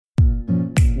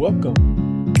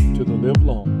Welcome to the Live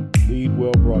Long, Lead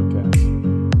Well broadcast.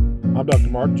 I'm Dr.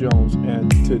 Mark Jones, and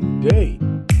today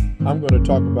I'm going to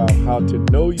talk about how to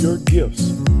know your gifts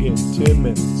in 10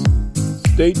 minutes.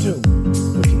 Stay tuned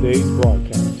for today's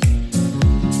broadcast.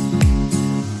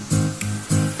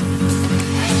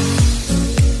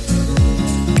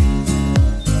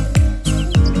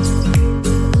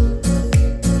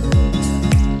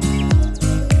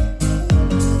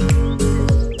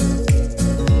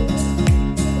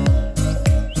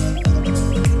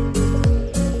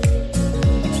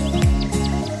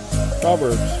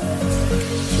 Proverbs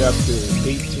chapter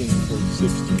 18,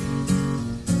 verse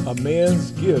 16. A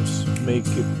man's gifts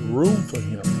maketh room for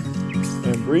him,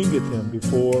 and bringeth him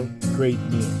before great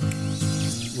men.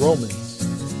 Romans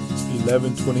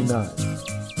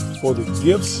 11:29. For the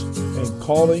gifts and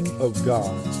calling of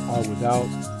God are without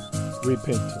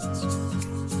repentance.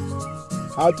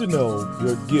 How to know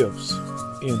your gifts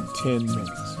in 10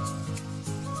 minutes.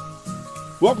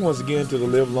 Welcome once again to the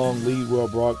Live Long, Lead Well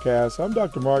broadcast. I'm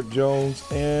Dr. Mark Jones,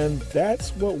 and that's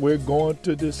what we're going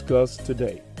to discuss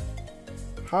today.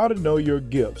 How to know your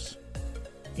gifts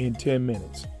in 10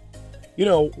 minutes. You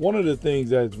know, one of the things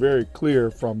that's very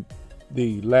clear from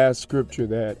the last scripture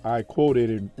that I quoted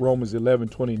in Romans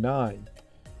 11:29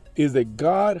 is that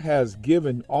God has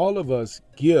given all of us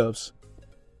gifts,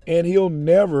 and He'll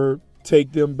never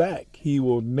take them back. He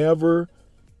will never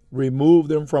remove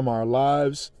them from our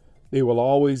lives. They will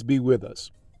always be with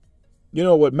us. You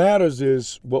know, what matters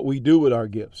is what we do with our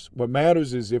gifts. What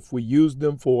matters is if we use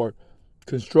them for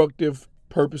constructive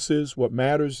purposes. What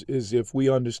matters is if we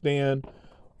understand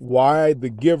why the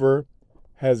giver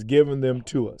has given them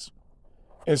to us.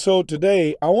 And so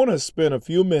today, I want to spend a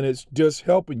few minutes just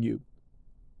helping you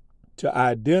to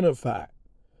identify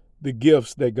the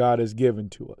gifts that God has given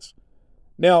to us.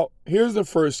 Now, here's the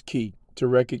first key to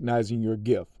recognizing your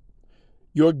gift.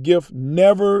 Your gift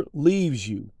never leaves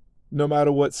you, no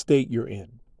matter what state you're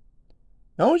in.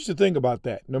 Now, I want you to think about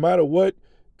that. No matter what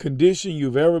condition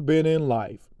you've ever been in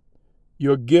life,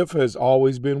 your gift has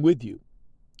always been with you.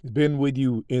 It's been with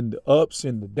you in the ups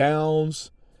and the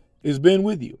downs. It's been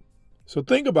with you. So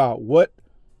think about what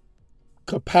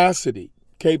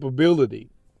capability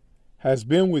has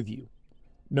been with you,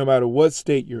 no matter what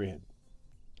state you're in.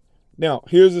 Now,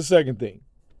 here's the second thing.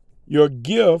 Your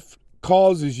gift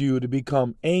causes you to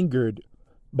become angered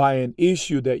by an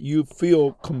issue that you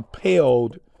feel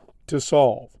compelled to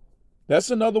solve. That's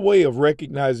another way of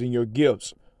recognizing your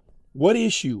gifts. What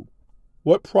issue,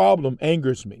 what problem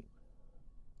angers me?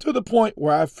 To the point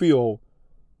where I feel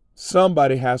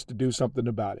somebody has to do something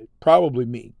about it, probably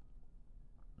me.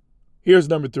 Here's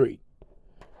number 3.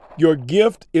 Your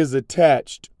gift is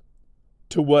attached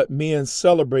to what men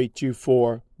celebrate you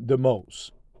for the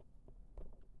most.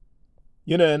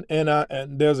 You know,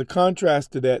 and there's a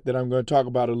contrast to that I'm going to talk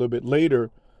about a little bit later.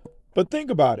 But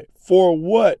think about it. For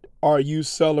what are you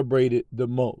celebrated the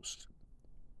most?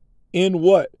 In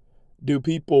what do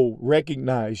people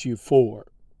recognize you for?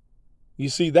 You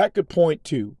see, that could point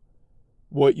to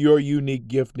what your unique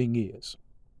gifting is.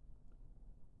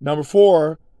 Number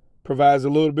 4 provides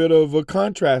a little bit of a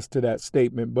contrast to that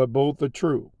statement, but both are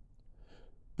true.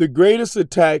 The greatest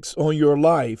attacks on your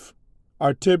life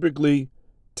are typically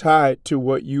tied to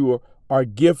what you are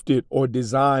gifted or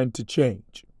designed to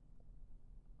change.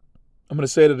 I'm going to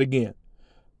say that again.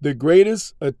 The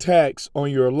greatest attacks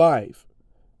on your life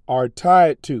are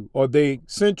tied to, or they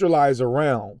centralize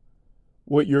around,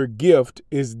 what your gift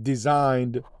is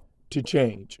designed to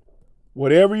change.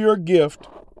 Whatever your gift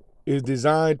is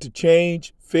designed to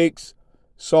change, fix,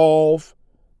 solve,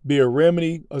 be a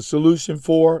remedy, a solution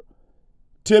for,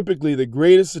 typically the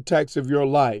greatest attacks of your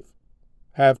life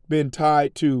have been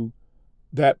tied to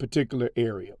that particular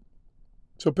area.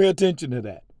 So pay attention to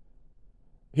that.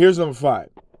 Here's number 5.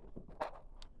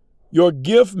 Your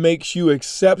gift makes you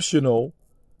exceptional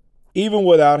even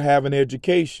without having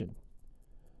education.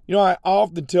 You know, I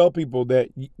often tell people that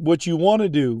what you want to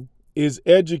do is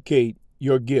educate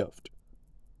your gift.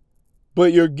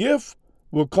 But your gift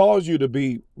will cause you to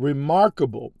be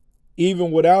remarkable even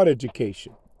without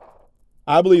education.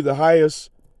 I believe the highest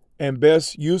and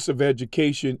best use of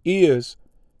education is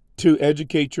to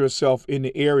educate yourself in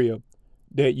the area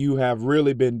that you have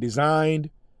really been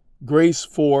designed,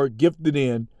 graced for, gifted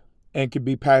in, and can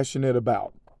be passionate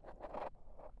about.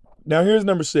 Now, here's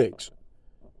number 6.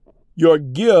 Your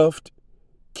gift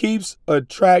keeps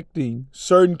attracting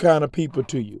certain kind of people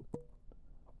to you.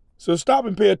 So stop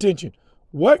and pay attention.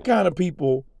 What kind of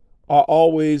people are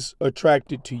always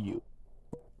attracted to you?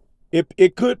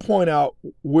 It could point out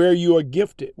where you are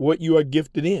gifted, what you are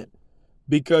gifted in,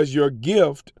 because your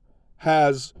gift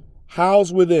has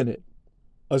housed within it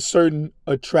a certain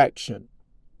attraction.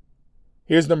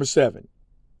 Here's number 7.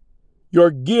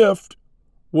 Your gift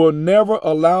will never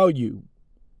allow you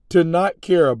to not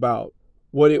care about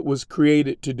what it was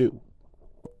created to do.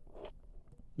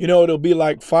 You know, it'll be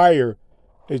like fire,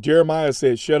 as Jeremiah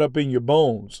said, shut up in your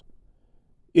bones.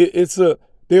 There's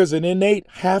an innate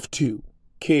have to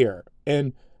care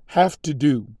and have to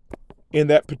do in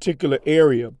that particular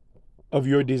area of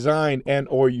your design and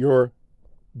or your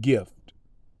gift.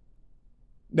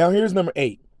 Now here's number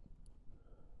 8.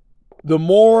 The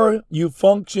more you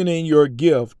function in your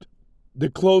gift, the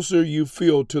closer you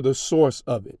feel to the source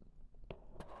of it.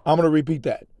 I'm going to repeat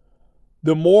that.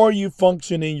 The more you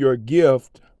function in your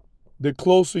gift, the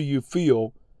closer you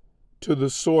feel to the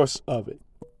source of it.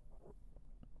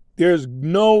 There's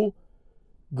no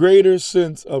greater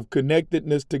sense of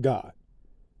connectedness to God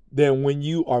than when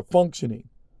you are functioning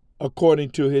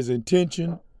according to his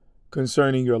intention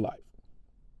concerning your life.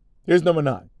 Here's number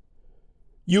 9.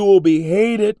 You will be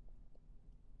hated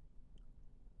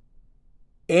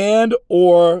and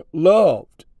or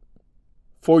loved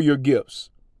for your gifts.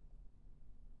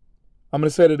 I'm going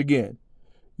to say that again.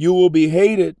 You will be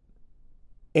hated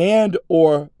and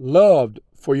or loved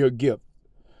for your gift.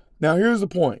 Now, here's the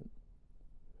point.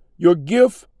 Your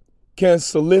gift can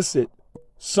solicit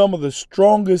some of the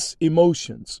strongest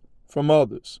emotions from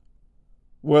others,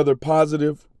 whether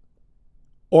positive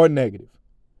or negative.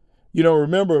 You know,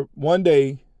 remember one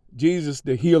day, Jesus,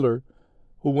 the healer,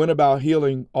 who went about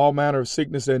healing all manner of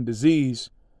sickness and disease,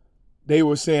 they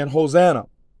were saying, Hosanna,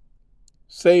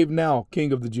 save now,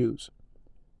 King of the Jews.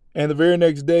 And the very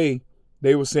next day,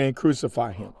 they were saying,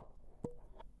 crucify him.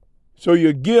 So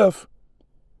your gift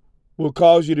will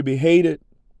cause you to be hated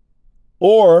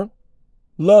or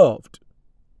loved.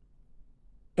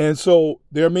 And so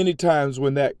there are many times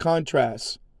when that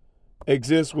contrast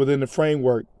exists within the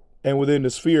framework and within the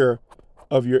sphere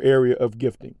of your area of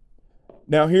gifting.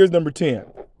 Now, here's number 10.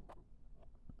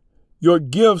 Your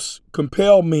gifts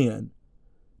compel men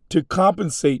to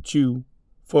compensate you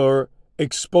for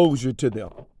exposure to them.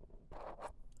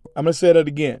 I'm going to say that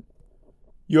again.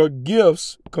 Your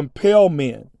gifts compel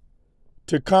men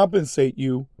to compensate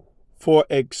you for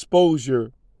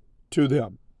exposure to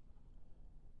them.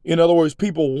 In other words,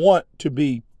 people want to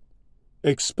be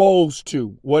exposed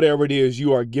to whatever it is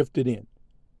you are gifted in.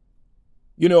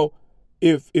 You know,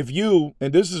 if you,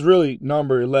 and this is really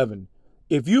number 11,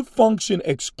 if you function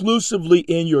exclusively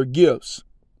in your gifts,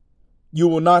 you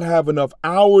will not have enough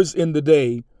hours in the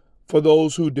day for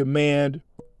those who demand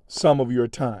some of your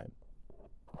time.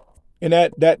 And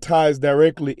that ties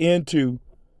directly into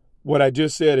what I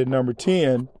just said in number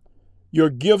 10.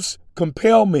 Your gifts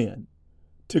compel men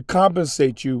to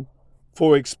compensate you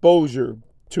for exposure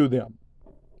to them.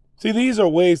 See, these are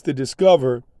ways to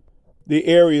discover the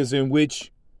areas in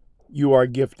which you are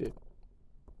gifted.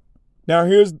 Now,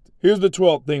 here's the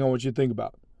 12th thing I want you to think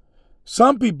about.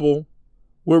 Some people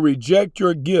will reject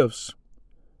your gifts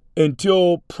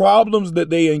until problems that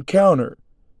they encounter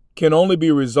can only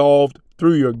be resolved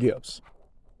through your gifts.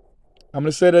 I'm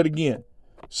going to say that again.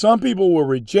 Some people will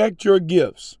reject your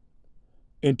gifts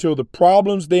until the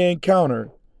problems they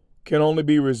encounter can only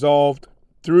be resolved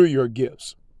through your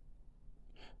gifts.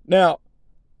 Now,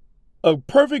 a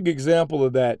perfect example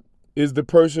of that is the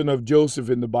person of Joseph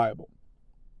in the Bible.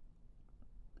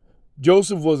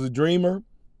 Joseph was a dreamer.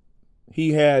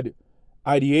 He had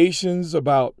ideations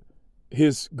about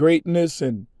his greatness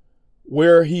and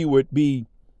where he would be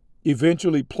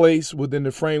eventually placed within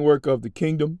the framework of the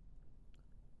kingdom.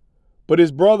 But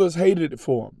his brothers hated it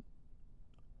for him.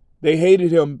 They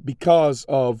hated him because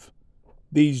of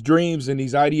these dreams and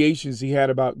these ideations he had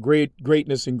about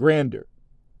greatness and grandeur.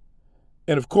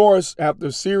 And of course, after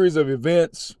a series of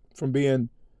events, from being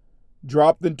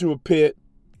dropped into a pit,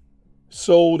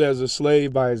 sold as a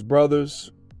slave by his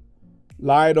brothers,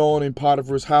 lied on in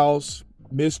Potiphar's house,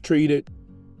 mistreated,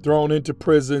 thrown into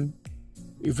prison,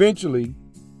 eventually,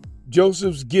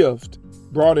 Joseph's gift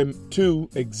brought him to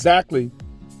exactly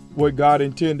what God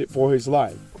intended for his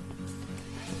life.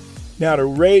 Now,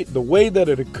 the way that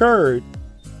it occurred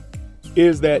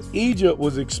is that Egypt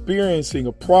was experiencing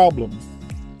a problem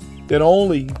that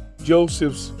only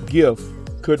Joseph's gift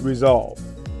could resolve.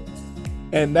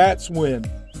 And that's when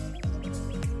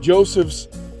Joseph's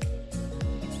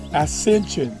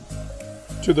ascension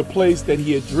to the place that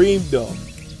he had dreamed of,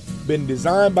 been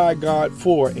designed by God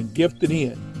for and gifted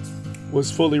in,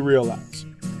 was fully realized.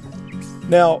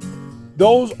 Now,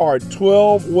 those are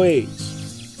 12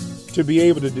 ways to be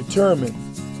able to determine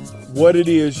what it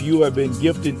is you have been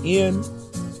gifted in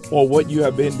or what you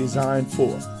have been designed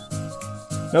for.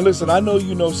 Now listen, I know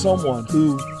you know someone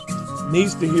who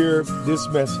needs to hear this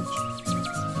message.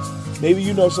 Maybe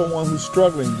you know someone who's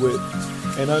struggling with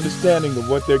an understanding of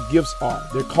what their gifts are,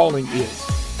 their calling is.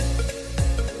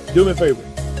 Do me a favor.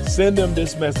 Send them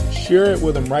this message. Share it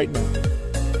with them right now.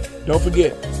 Don't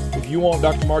forget, if you want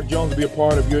Dr. Mark Jones to be a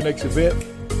part of your next event,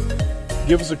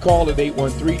 give us a call at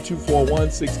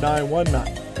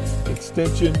 813-241-6919,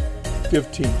 extension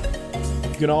 15.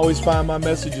 You can always find my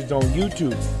messages on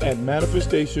YouTube at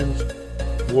Manifestations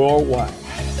Worldwide.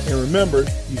 And remember,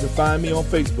 you can find me on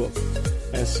Facebook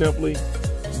as simply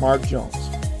Mark Jones.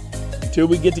 Until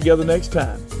we get together next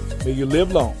time, may you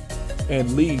live long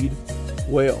and lead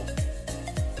well.